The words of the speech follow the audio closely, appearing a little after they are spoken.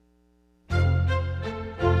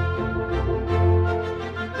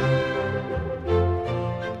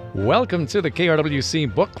Welcome to the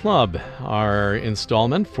KRWC Book Club, our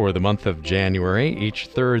installment for the month of January. Each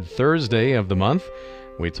third Thursday of the month,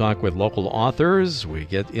 we talk with local authors. We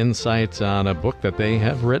get insights on a book that they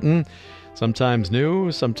have written, sometimes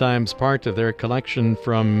new, sometimes part of their collection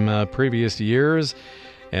from previous years.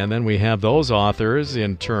 And then we have those authors,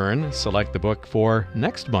 in turn, select the book for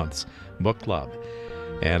next month's book club.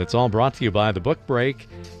 And it's all brought to you by The Book Break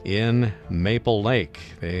in Maple Lake.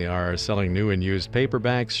 They are selling new and used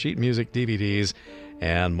paperbacks, sheet music, DVDs,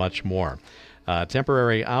 and much more.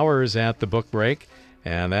 Temporary hours at The Book Break,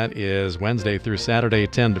 and that is Wednesday through Saturday,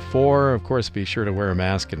 10 to 4. Of course, be sure to wear a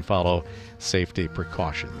mask and follow safety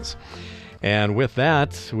precautions. And with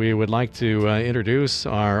that, we would like to introduce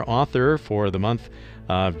our author for the month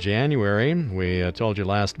of January. We told you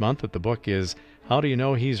last month that the book is How Do You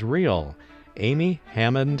Know He's Real? Amy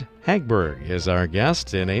Hammond Hagberg is our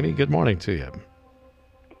guest. And Amy, good morning to you.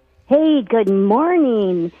 Hey, good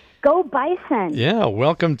morning. Go Bison. Yeah,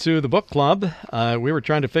 welcome to the book club. We were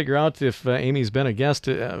trying to figure out if Amy's been a guest.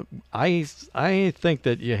 I think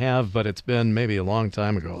that you have, but it's been maybe a long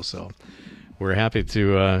time ago, so we're happy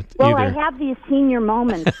to I have these senior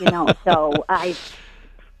moments, so I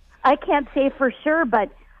can't say for sure, but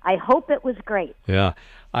I hope it was great. Yeah.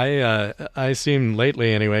 I seem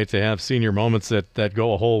lately, anyway, to have senior moments that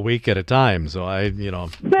go a whole week at a time. So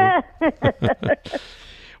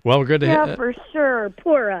well, we're good to yeah, for sure.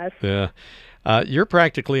 Poor us. Yeah. You're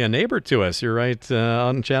practically a neighbor to us. You're right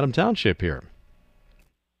out in Chatham Township here.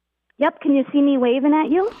 Yep. Can you see me waving at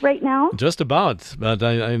you right now? Just about, but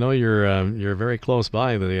I know you're very close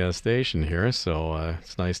by the station here, so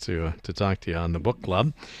it's nice to talk to you on the book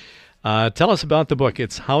club. Tell us about the book.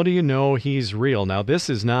 It's How Do You Know He's Real? Now, this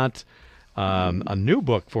is not a new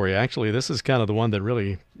book for you. Actually, this is kind of the one that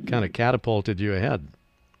really kind of catapulted you ahead.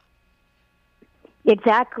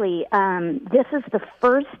 Exactly. This is the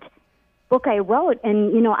first book I wrote,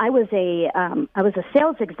 and I was a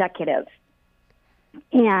sales executive,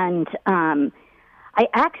 and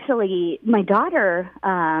my daughter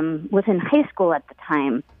was in high school at the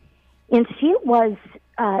time, and she was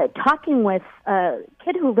talking with a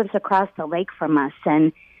kid who lives across the lake from us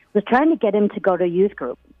and was trying to get him to go to youth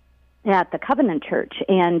group at the Covenant Church.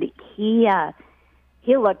 And he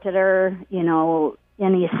looked at her,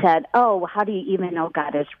 and he said, "Oh, how do you even know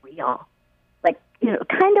God is real?"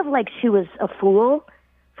 Kind of like she was a fool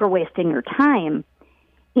for wasting her time.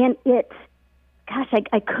 And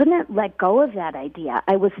I couldn't let go of that idea.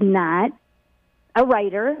 I was not a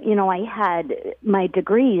writer. I had my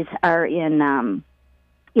degrees are in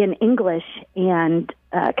English and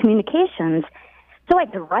communications, so I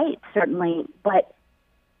could write, certainly, but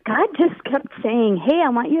God just kept saying, "Hey, I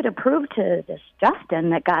want you to prove to this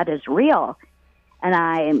Justin that God is real." And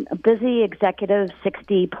I'm a busy executive,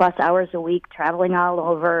 60-plus hours a week, traveling all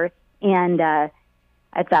over, and I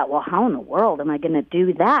thought, well, how in the world am I going to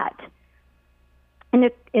do that? And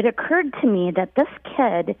it occurred to me that this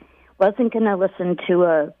kid wasn't going to listen to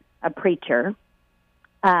a preacher,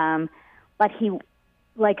 but he,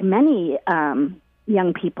 like many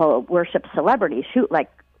young people, worship celebrities,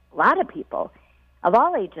 like a lot of people of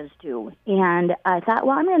all ages do. And I thought,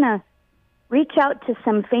 well, I'm going to reach out to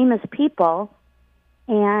some famous people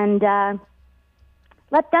and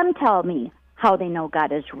let them tell me how they know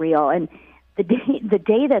God is real. And the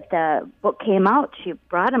day that the book came out, she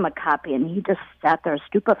brought him a copy, and he just sat there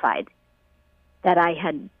stupefied that I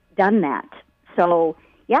had done that. So,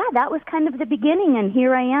 yeah, that was kind of the beginning, and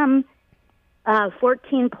here I am,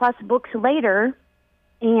 14-plus books later,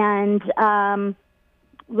 and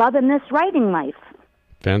loving this writing life.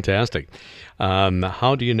 Fantastic.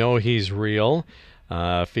 How Do You Know He's Real?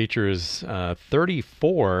 Features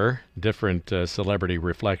 34 different celebrity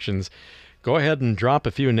reflections. Go ahead and drop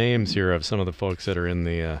a few names here of some of the folks that are in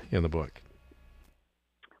the book.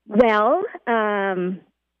 Well,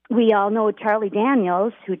 we all know Charlie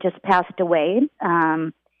Daniels, who just passed away.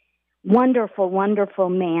 Wonderful, wonderful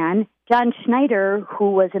man. John Schneider,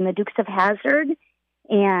 who was in the Dukes of Hazzard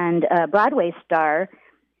and a Broadway star.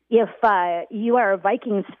 If you are a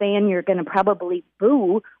Vikings fan, you're going to probably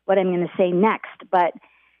boo what I'm going to say next. But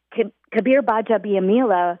Kabir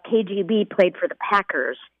Bajabiamila, KGB, played for the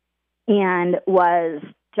Packers and was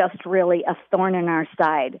just really a thorn in our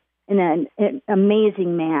side. And an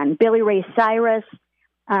amazing man. Billy Ray Cyrus,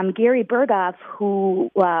 Gary Berghoff,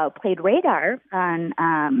 who played Radar on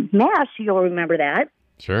MASH, you'll remember that.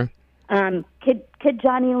 Sure. Kid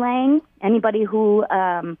Johnny Lang, anybody who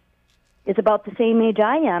is about the same age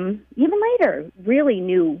I am, even later, really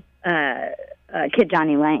knew Kid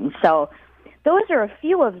Johnny Lang. So those are a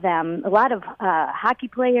few of them. A lot of hockey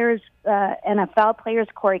players, NFL players,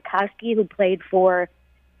 Corey Koski, who played for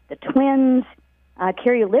the Twins,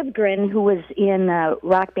 Carrie Livgren, who was in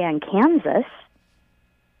rock band Kansas.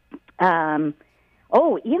 Even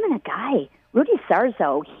a guy, Rudy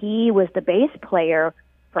Sarzo, he was the bass player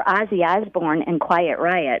for Ozzy Osbourne and Quiet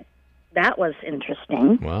Riot. That was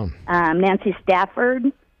interesting. Wow. Nancy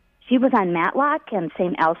Stafford, she was on Matlock and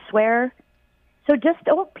St. Elsewhere. So just,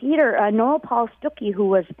 Peter, Noel Paul Stuckey, who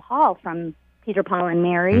was Paul from Peter, Paul, and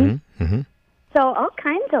Mary. Mm-hmm. Mm-hmm. So all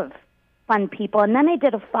kinds of fun people. And then I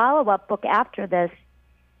did a follow-up book after this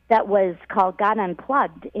that was called God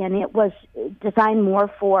Unplugged, and it was designed more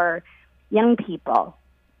for young people.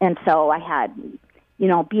 And so I had,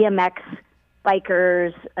 BMX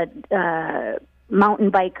bikers,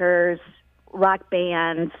 mountain bikers, rock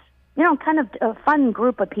bands, kind of a fun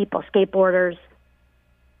group of people, skateboarders.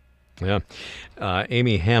 Yeah.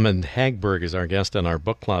 Amy Hammond Hagberg is our guest on our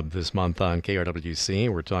book club this month on KRWC.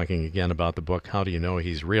 We're talking again about the book, How Do You Know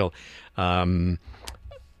He's Real? I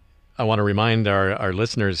want to remind our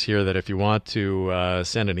listeners here that if you want to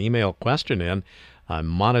send an email question in, I'm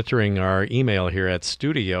monitoring our email here at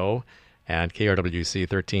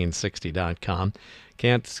studio@krwc1360.com.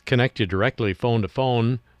 Can't connect you directly phone to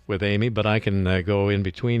phone with Amy, but I can go in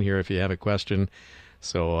between here if you have a question.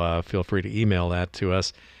 So feel free to email that to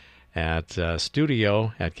us at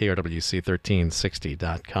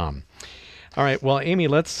studio@krwc1360.com. All right. Well, Amy,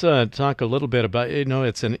 let's talk a little bit about,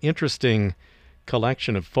 it's an interesting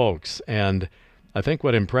collection of folks. And I think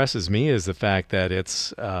what impresses me is the fact that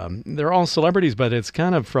it's, they're all celebrities, but it's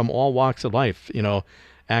kind of from all walks of life,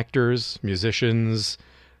 actors, musicians,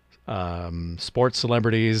 sports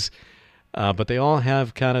celebrities, but they all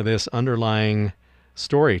have kind of this underlying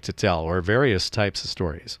story to tell, or various types of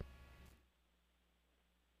stories.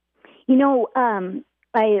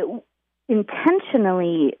 I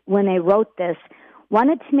intentionally, when I wrote this,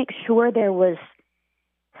 wanted to make sure there was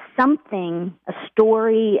something, a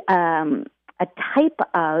story, a type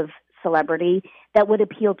of celebrity that would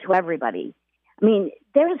appeal to everybody. I mean,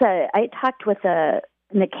 I talked with an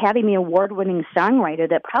Academy Award-winning songwriter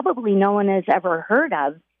that probably no one has ever heard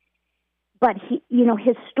of, but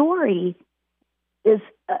his story is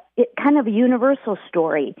kind of a universal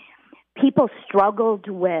story. People struggled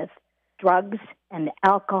with drugs and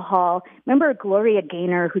alcohol. Remember Gloria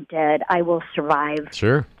Gaynor, who did I Will Survive?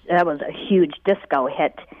 Sure. That was a huge disco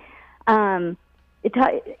hit.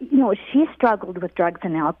 She struggled with drugs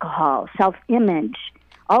and alcohol, self-image,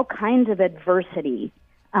 all kinds of adversity.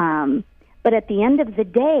 But at the end of the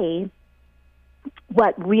day,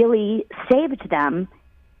 what really saved them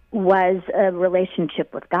was a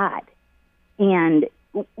relationship with God. And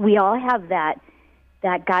we all have that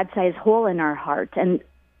God-sized hole in our heart. And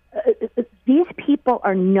these people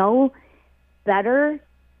are no better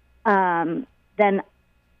than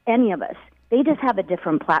any of us. They just have a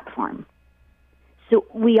different platform. So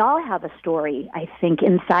we all have a story, I think,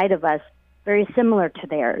 inside of us very similar to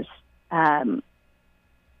theirs. And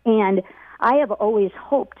I have always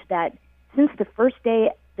hoped that since the first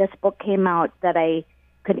day this book came out that I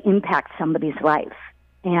could impact somebody's life.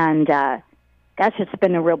 And gosh, it's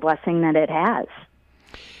been a real blessing that it has.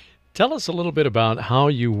 Tell us a little bit about how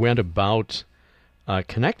you went about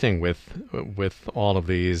connecting with all of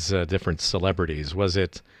these different celebrities. Was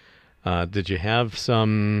it, did you have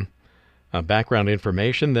some background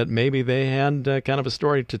information that maybe they had kind of a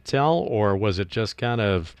story to tell, or was it just kind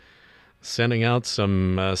of sending out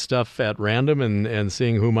some stuff at random and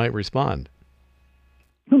seeing who might respond?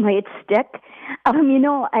 Who might stick? I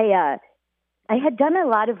had done a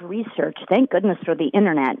lot of research, thank goodness for the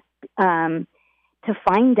internet, to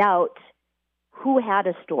find out who had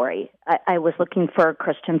a story. I was looking for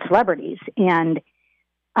Christian celebrities. And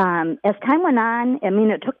as time went on,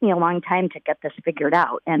 it took me a long time to get this figured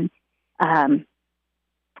out. And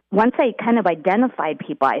once I kind of identified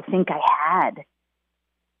people, I think I had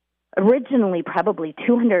originally probably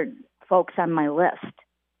 200 folks on my list.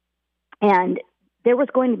 And there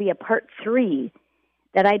was going to be a part 3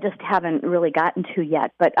 that I just haven't really gotten to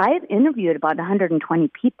yet. But I've interviewed about 120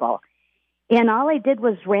 people. And all I did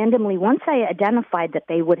was randomly, once I identified that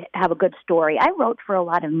they would have a good story, I wrote for a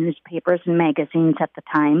lot of newspapers and magazines at the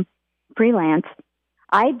time, freelance.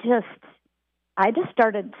 I just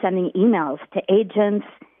started sending emails to agents,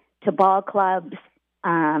 to ball clubs,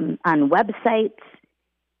 on websites,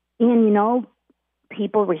 and,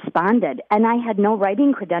 people responded. And I had no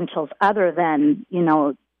writing credentials other than,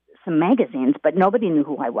 some magazines, but nobody knew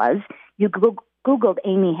who I was. You Googled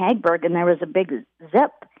Amy Hagberg, and there was a big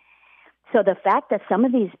zip. So the fact that some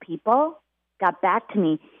of these people got back to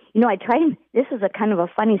me, I tried, this is a kind of a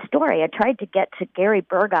funny story. I tried to get to Gary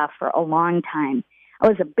Berghoff for a long time. I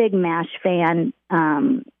was a big MASH fan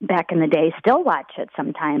back in the day, still watch it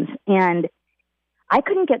sometimes. And I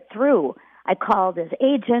couldn't get through. I called his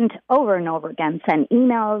agent over and over again, sent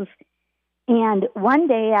emails. And one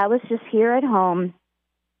day I was just here at home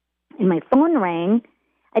and my phone rang.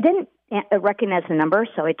 I didn't recognize the number,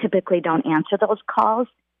 so I typically don't answer those calls.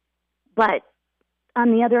 But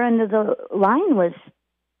on the other end of the line was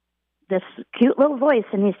this cute little voice,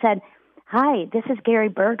 and he said, "Hi, this is Gary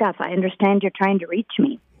Burghoff. I understand you're trying to reach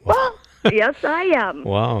me." Well, yes, I am.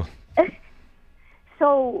 Wow.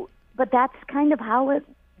 So, but that's kind of how it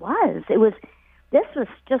was. This was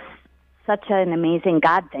just such an amazing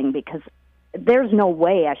God thing, because there's no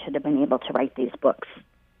way I should have been able to write these books.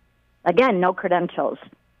 Again, no credentials.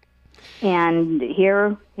 And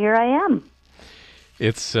here I am.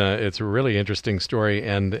 It's a really interesting story,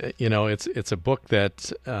 and it's a book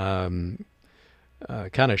that kind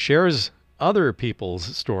of shares other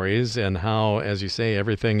people's stories, and how, as you say,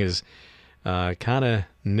 everything is kind of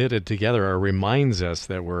knitted together, or reminds us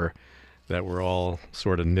that we're all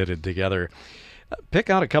sort of knitted together. Pick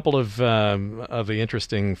out a couple of the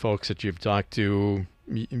interesting folks that you've talked to.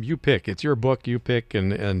 You pick. It's your book. You pick,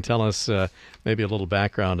 and tell us maybe a little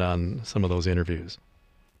background on some of those interviews.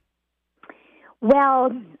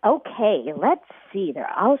 Well, okay, let's see.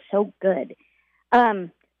 They're all so good.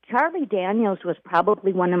 Charlie Daniels was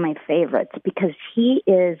probably one of my favorites, because he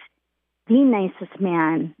is the nicest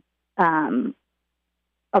man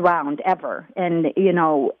around ever. And,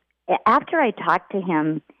 after I talked to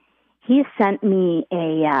him, he sent me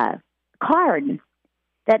a card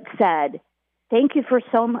that said, "Thank you for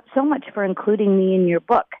so much for including me in your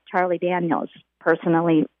book," Charlie Daniels,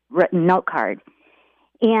 personally written note card.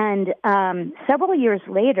 And several years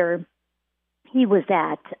later, he was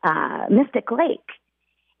at Mystic Lake,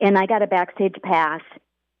 and I got a backstage pass.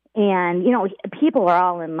 And, people are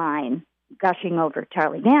all in line gushing over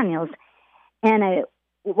Charlie Daniels. And I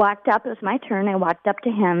walked up. It was my turn. I walked up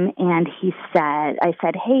to him, and I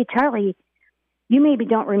said, "Hey, Charlie, you maybe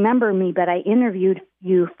don't remember me, but I interviewed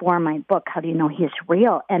you for my book. How do you know he's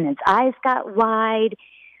real?" And his eyes got wide,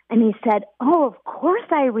 and he said, "Oh, of course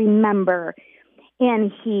I remember."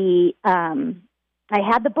 And I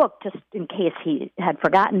had the book just in case he had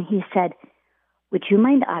forgotten. He said, "Would you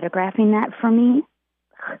mind autographing that for me?"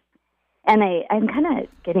 And I'm kind of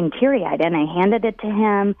getting teary-eyed, and I handed it to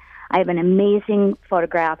him. I have an amazing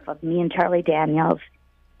photograph of me and Charlie Daniels.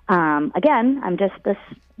 Again, I'm just this,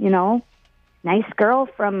 nice girl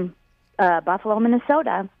from Buffalo,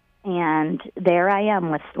 Minnesota, and there I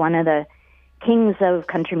am with one of the kings of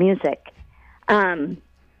country music.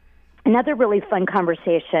 Another really fun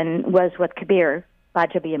conversation was with Kabir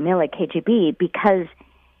Bajabiamila, KGB, because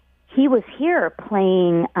he was here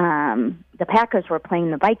playing, the Packers were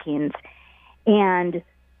playing the Vikings, and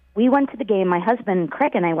we went to the game. My husband,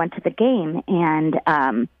 Craig, and I went to the game, and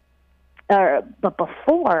but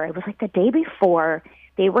before, it was like the day before,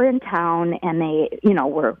 they were in town, and they,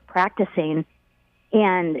 were practicing,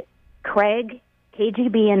 and Craig,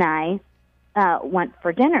 KGB, and I went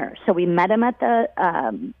for dinner. So we met him at the,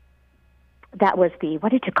 that was the,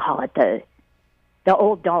 what did you call it, the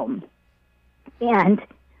old dome. And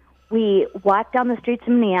we walked down the streets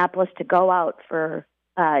of Minneapolis to go out for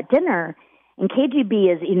dinner, and KGB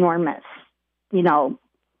is enormous, I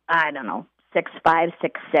don't know, 6'5",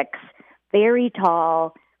 6'6", very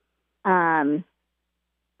tall. My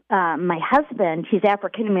husband, he's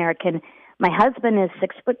African-American. My husband is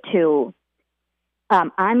 6'2".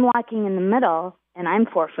 I'm walking in the middle, and I'm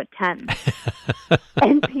 4'10".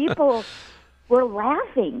 And people were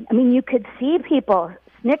laughing. I mean, you could see people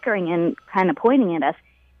snickering and kind of pointing at us.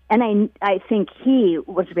 And I think he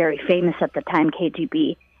was very famous at the time,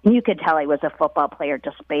 KGB. And you could tell he was a football player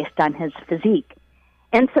just based on his physique.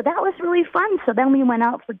 And so that was really fun. So then we went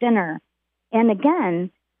out for dinner. And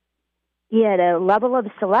again, he had a level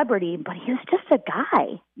of celebrity, but he was just a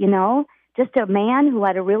guy, just a man who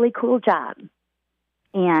had a really cool job.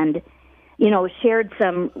 And, shared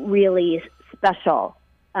some really special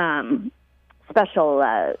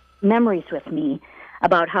memories with me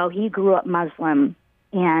about how he grew up Muslim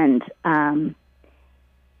and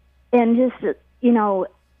just,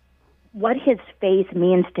 what his faith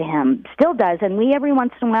means to him, still does. And we every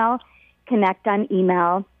once in a while connect on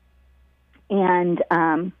email. And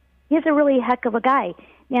he's a really heck of a guy.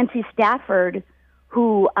 Nancy Stafford,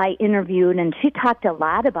 who I interviewed, and she talked a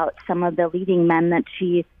lot about some of the leading men that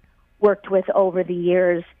she worked with over the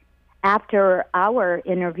years. After our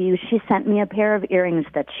interview, she sent me a pair of earrings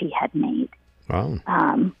that she had made. Wow.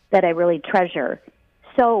 That I really treasure.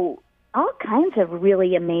 So all kinds of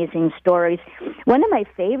really amazing stories. One of my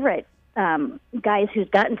favorite guys who's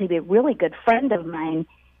gotten to be a really good friend of mine.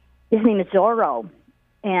 His name is Zorro,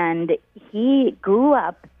 and he grew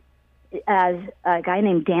up as a guy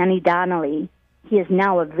named Danny Donnelly. He is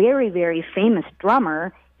now a very, very famous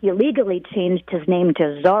drummer. He legally changed his name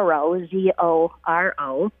to Zorro,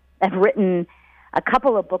 Z-O-R-O. I've written a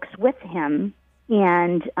couple of books with him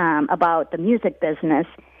and about the music business.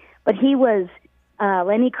 But he was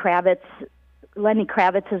Lenny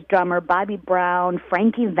Kravitz's drummer, Bobby Brown,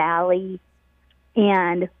 Frankie Valli,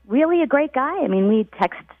 and really a great guy. I mean, we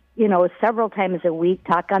text, several times a week,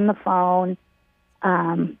 talk on the phone.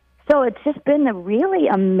 So it's just been a really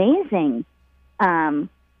amazing thing.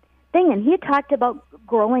 And he talked about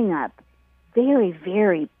growing up very,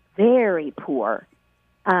 very, very poor.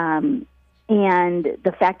 And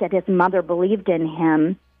the fact that his mother believed in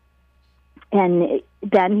him. And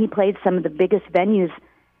then he played some of the biggest venues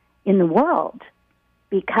in the world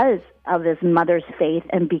because of his mother's faith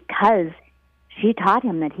and because she taught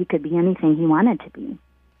him that he could be anything he wanted to be.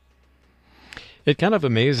 It kind of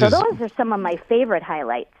amazes. So those are some of my favorite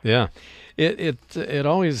highlights. Yeah, it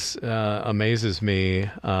always amazes me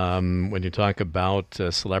when you talk about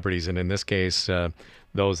celebrities, and in this case,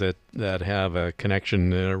 those that have a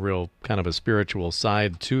connection, a real kind of a spiritual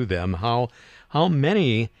side to them. How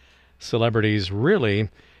many celebrities really,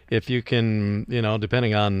 if you can,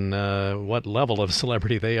 depending on what level of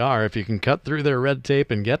celebrity they are, if you can cut through their red tape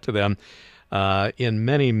and get to them, in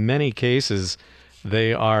many, many cases,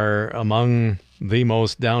 they are among the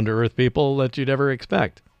most down-to-earth people that you'd ever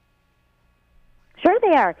expect. Sure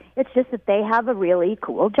they are. It's just that they have a really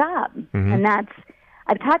cool job. Mm-hmm. And I've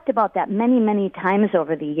talked about that many, many times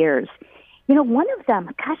over the years. One of them,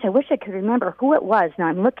 gosh, I wish I could remember who it was. Now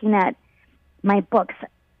I'm looking at my books,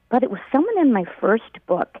 but it was someone in my first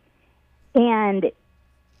book. And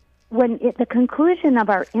when at the conclusion of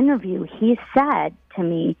our interview, he said to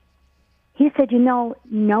me,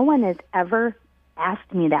 no one has ever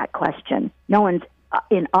asked me that question. No one's,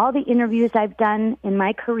 in all the interviews I've done in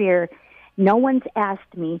my career, no one's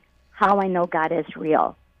asked me how I know God is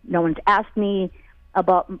real. No one's asked me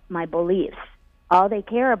about my beliefs. All they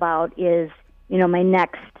care about is, my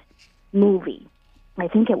next movie. I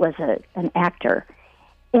think it was an actor.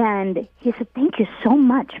 And he said, thank you so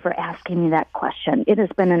much for asking me that question. It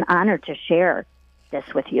has been an honor to share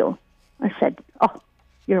this with you. I said, oh,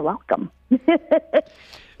 you're welcome.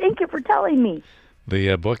 Thank you for telling me.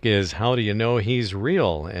 The book is How Do You Know He's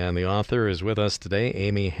Real? And the author is with us today,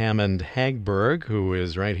 Amy Hammond Hagberg, who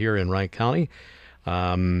is right here in Wright County.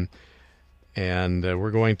 And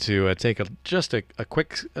we're going to take just a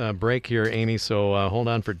quick break here, Amy, so hold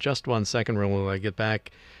on for just 1 second. We'll get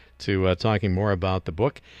back to talking more about the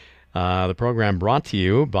book. The program brought to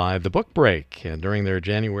you by The Book Break. And during their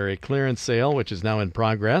January clearance sale, which is now in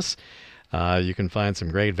progress, you can find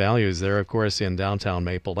some great values there, of course, in downtown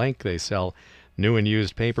Maple Lake. They sell new and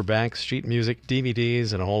used paperbacks, sheet music,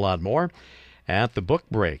 DVDs, and a whole lot more at The Book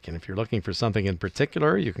Break. And if you're looking for something in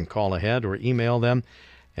particular, you can call ahead or email them,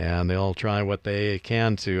 and they'll try what they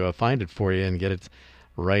can to find it for you and get it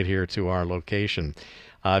right here to our location.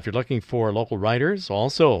 If you're looking for local writers,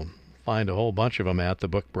 also find a whole bunch of them at The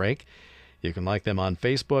Book Break. You can like them on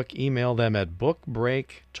Facebook, email them at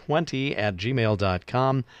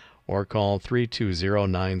bookbreak20@gmail.com, or call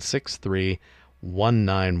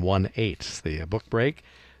 320-963-1918. The Book Break,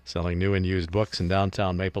 selling new and used books in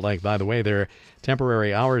downtown Maple Lake. By the way, their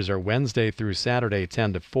temporary hours are Wednesday through Saturday,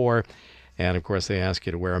 10 to 4. And, of course, they ask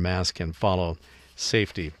you to wear a mask and follow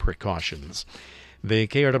safety precautions. The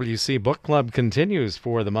KRWC Book Club continues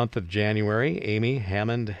for the month of January. Amy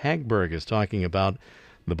Hammond Hagberg is talking about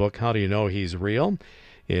the book, How Do You Know He's Real?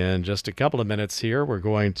 In just a couple of minutes here, we're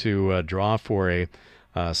going to draw for a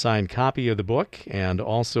signed copy of the book and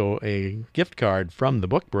also a gift card from The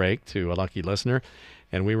Book Break to a lucky listener.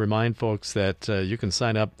 And we remind folks that you can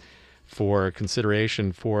sign up for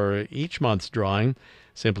consideration for each month's drawing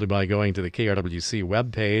simply by going to the KRWC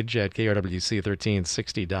webpage at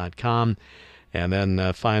krwc1360.com and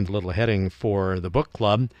then find a little heading for the book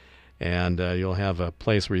club, and you'll have a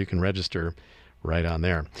place where you can register right on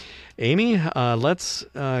there. Amy, let's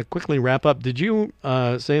quickly wrap up. Did you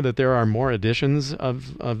say that there are more editions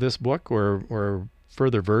of this book or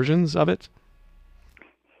further versions of it?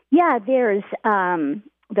 Yeah, there's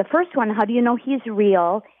the first one, How Do You Know He's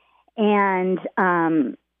Real? And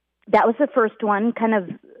that was the first one, kind of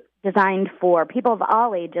designed for people of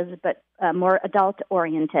all ages, but more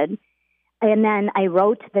adult-oriented. And then I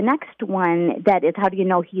wrote the next one that is How Do You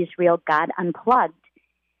Know He's Real? God Unplugged,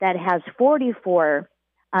 that has 44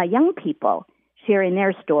 young people sharing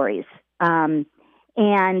their stories. And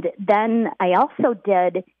then I also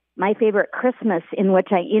did My Favorite Christmas, in which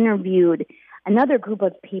I interviewed another group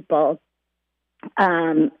of people,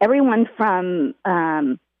 everyone from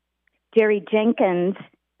Jerry Jenkins,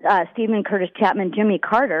 Stephen Curtis Chapman, Jimmy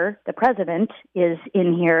Carter, the president, is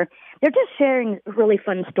in here. They're just sharing really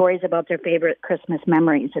fun stories about their favorite Christmas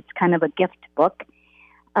memories. It's kind of a gift book.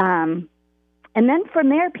 And then from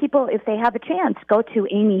there, people, if they have a chance, go to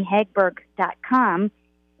amyhagberg.com,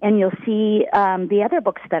 and you'll see the other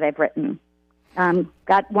books that I've written.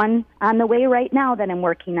 Got one on the way right now that I'm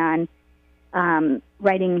working on,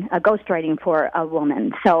 ghostwriting for a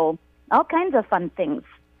woman. So all kinds of fun things.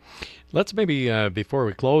 Let's maybe, before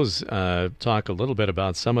we close, talk a little bit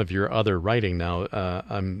about some of your other writing now.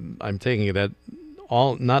 I'm taking it that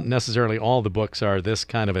not necessarily all the books are this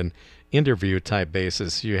kind of an interview type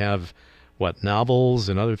basis. You have, novels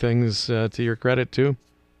and other things to your credit too?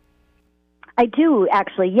 I do,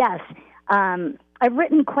 actually, yes. I've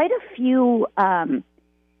written quite a few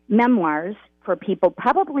memoirs for people.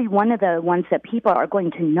 Probably one of the ones that people are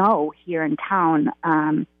going to know here in town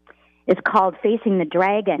is called Facing the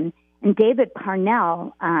Dragon. And David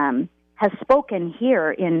Parnell has spoken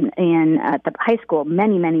here in the high school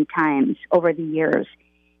many, many times over the years.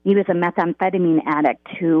 He was a methamphetamine addict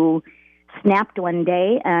who snapped one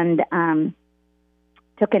day and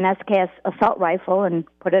took an SKS assault rifle and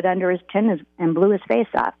put it under his chin and blew his face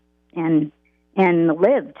off and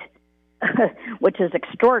lived, which is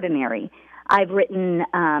extraordinary. I've written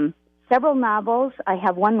several novels. I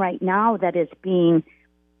have one right now that is being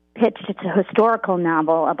pitched. It's a historical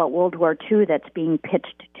novel about World War II that's being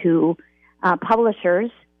pitched to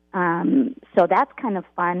publishers. So that's kind of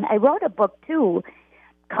fun. I wrote a book, too,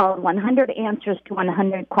 called 100 Answers to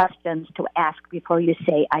 100 Questions to Ask Before You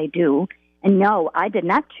Say I Do. And no, I did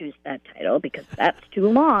not choose that title because that's too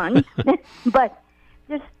long. But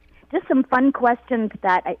just some fun questions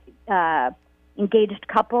that engaged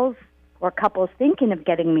couples or couples thinking of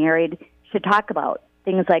getting married should talk about.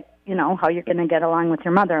 Things like, how you're going to get along with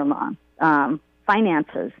your mother-in-law,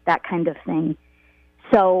 finances, that kind of thing.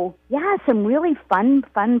 So, yeah, some really fun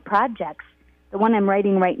projects. The one I'm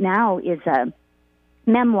writing right now is a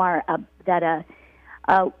memoir that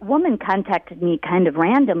a woman contacted me kind of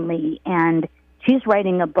randomly, and she's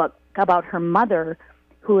writing a book about her mother,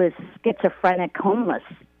 who is schizophrenic, homeless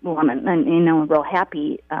woman, and, a real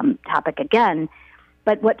happy topic again.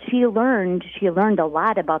 But what she learned a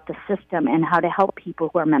lot about the system and how to help people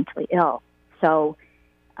who are mentally ill. So,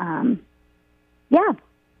 yeah,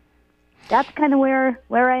 that's kind of where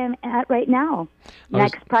I am at right now.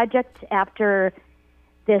 Next project after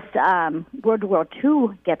this World War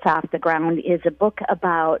II gets off the ground is a book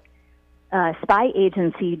about a spy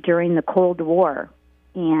agency during the Cold War.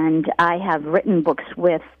 And I have written books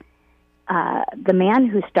with the man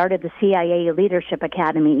who started the CIA Leadership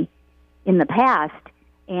Academy in the past,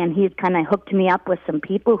 and he's kind of hooked me up with some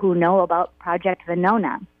people who know about Project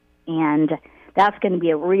Venona. And that's going to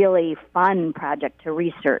be a really fun project to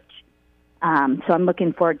research. So I'm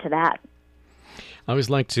looking forward to that. I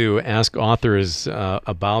always like to ask authors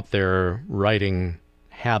about their writing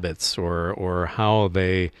habits or how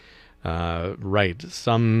they write.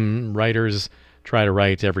 Some writers try to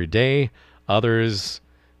write every day. Others,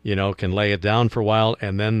 can lay it down for a while,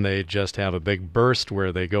 and then they just have a big burst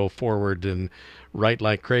where they go forward and write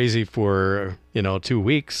like crazy for, 2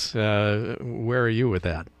 weeks. Where are you with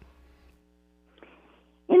that?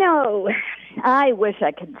 I wish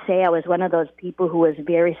I could say I was one of those people who was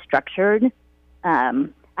very structured. I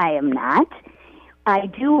am not. I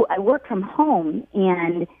work from home,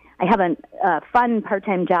 and I have a fun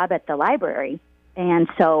part-time job at the library, and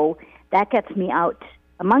so that gets me out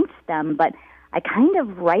amongst them, but I kind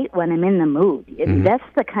of write when I'm in the mood. Mm-hmm. That's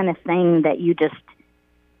the kind of thing that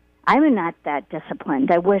I'm not that disciplined.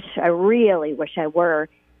 I really wish I were,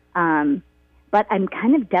 but I'm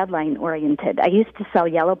kind of deadline-oriented. I used to sell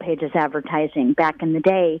Yellow Pages advertising back in the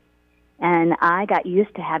day, and I got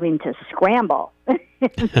used to having to scramble at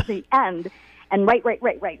the end and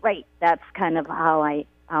write. That's kind of how I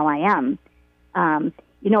am.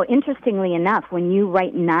 Interestingly enough, when you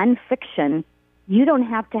write nonfiction, you don't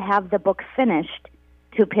have to have the book finished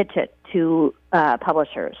to pitch it to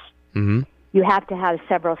publishers. Mm-hmm. You have to have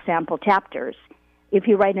several sample chapters. If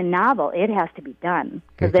you write a novel, it has to be done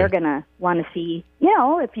because they're going to want to see,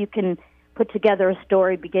 if you can put together a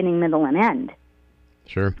story beginning, middle, and end.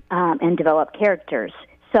 Sure. And develop characters.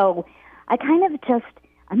 So I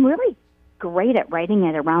I'm really great at writing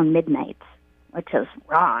it around midnight, which is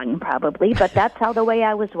wrong probably, but that's how the way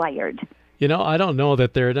I was wired. I don't know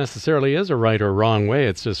that there necessarily is a right or wrong way.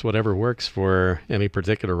 It's just whatever works for any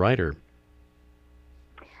particular writer.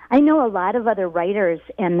 I know a lot of other writers,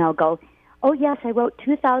 and they'll go, oh, yes, I wrote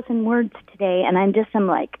 2,000 words today, and I'm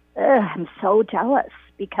like, ugh, I'm so jealous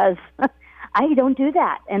because I don't do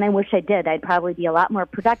that, and I wish I did. I'd probably be a lot more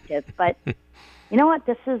productive, but you know what?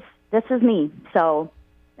 This is me. So,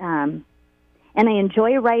 and I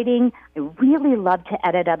enjoy writing. I really love to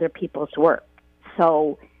edit other people's work.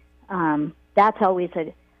 So that's always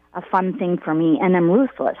a fun thing for me, and I'm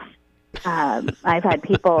ruthless. I've had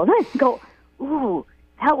people go, ooh,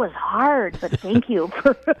 that was hard, but thank you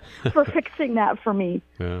for fixing that for me.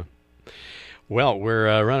 Yeah. Well,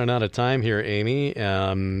 we're running out of time here, Amy.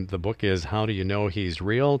 The book is How Do You Know He's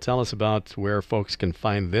Real? Tell us about where folks can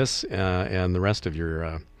find this and the rest of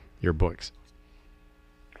your books.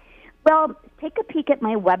 Well, take a peek at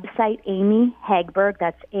my website, Amy Hagberg.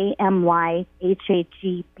 That's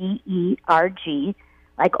AMYHAGBERG,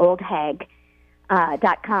 like old hag,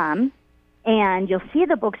 .com. And you'll see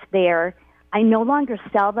the books there. I no longer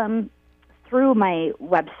sell them through my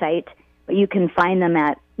website, but you can find them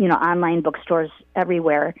at online bookstores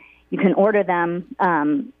everywhere. You can order them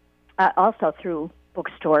also through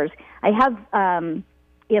bookstores. I have,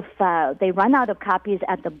 if they run out of copies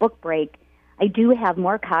at the book break, I do have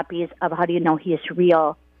more copies of How Do You Know He Is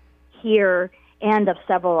Real here and of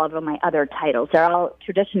several of my other titles. They're all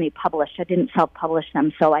traditionally published. I didn't self-publish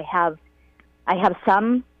them, so I have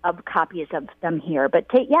some of copies of them here. But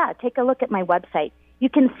take a look at my website. You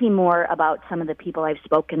can see more about some of the people I've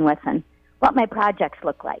spoken with and what my projects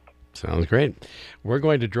look like. Sounds great. We're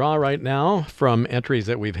going to draw right now from entries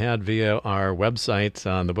that we've had via our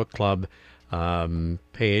website on the book club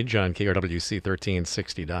page on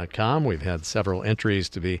krwc1360.com. We've had several entries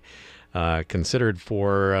to be considered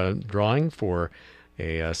for drawing for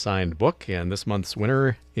a signed book, and this month's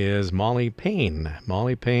winner is Molly Payne.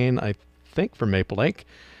 Molly Payne, I think from Maple Lake,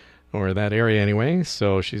 or that area anyway,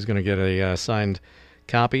 so she's going to get a signed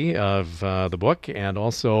copy of the book and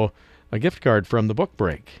also a gift card from the book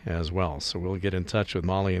break as well. So we'll get in touch with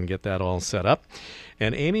Molly and get that all set up.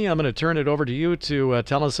 And Amy, I'm going to turn it over to you to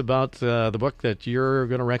tell us about the book that you're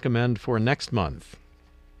going to recommend for next month.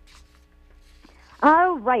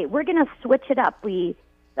 All right, we're going to switch it up. The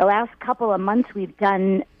last couple of months we've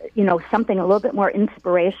done, something a little bit more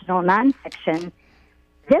inspirational, nonfiction.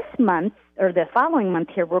 This month, or the following month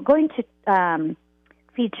here, we're going to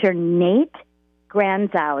feature Nate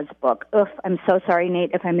Granzau's book. I'm so sorry,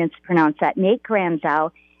 Nate, if I mispronounced that. Nate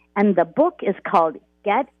Granzau. And the book is called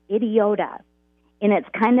Get Idiota. And it's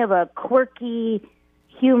kind of a quirky,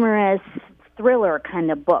 humorous, thriller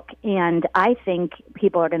kind of book. And I think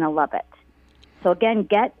people are going to love it. So again,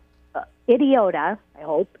 Get Idiota, I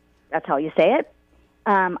hope that's how you say it.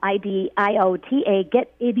 IDIOTA,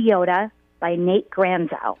 Get Idiota by Nate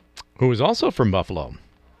Granzau. Who is also from Buffalo.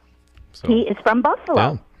 So, he is from Buffalo.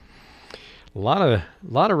 Yeah. A lot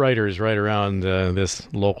of writers right around this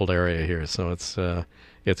local area here, so it's a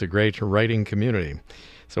great writing community.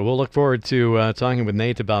 So we'll look forward to talking with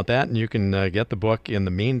Nate about that, and you can get the book in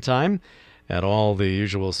the meantime at all the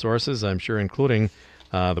usual sources, I'm sure, including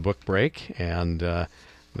the book break, and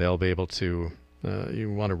they'll be able to.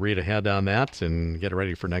 You want to read ahead on that and get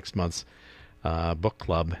ready for next month's book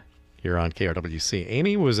club here on KRWC.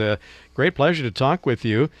 Amy, it was a great pleasure to talk with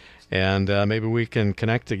you. And maybe we can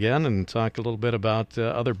connect again and talk a little bit about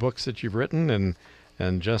other books that you've written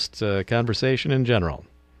and just conversation in general.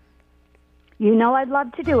 I'd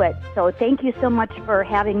love to do it. So thank you so much for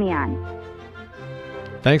having me on.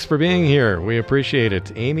 Thanks for being here. We appreciate it.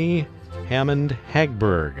 Amy Hammond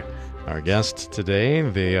Hagberg, our guest today.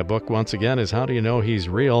 The book, once again, is How Do You Know He's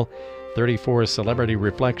Real? 34 Celebrity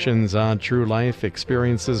Reflections on True Life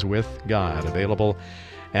Experiences with God. Available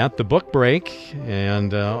at the book break,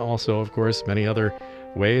 and also, of course, many other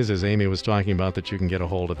ways, as Amy was talking about, that you can get a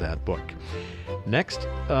hold of that book. Next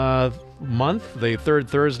month, the third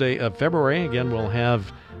Thursday of February, again, we'll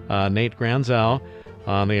have Nate Granzau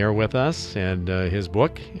on the air with us and his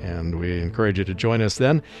book, and we encourage you to join us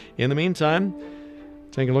then. In the meantime,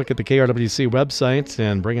 take a look at the KRWC website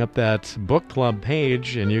and bring up that book club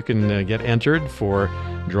page, and you can get entered for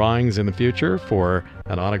drawings in the future for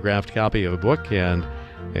an autographed copy of a book and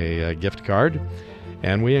a gift card.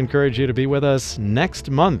 And we encourage you to be with us next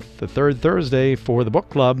month, the third Thursday, for the book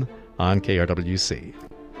club on KRWC.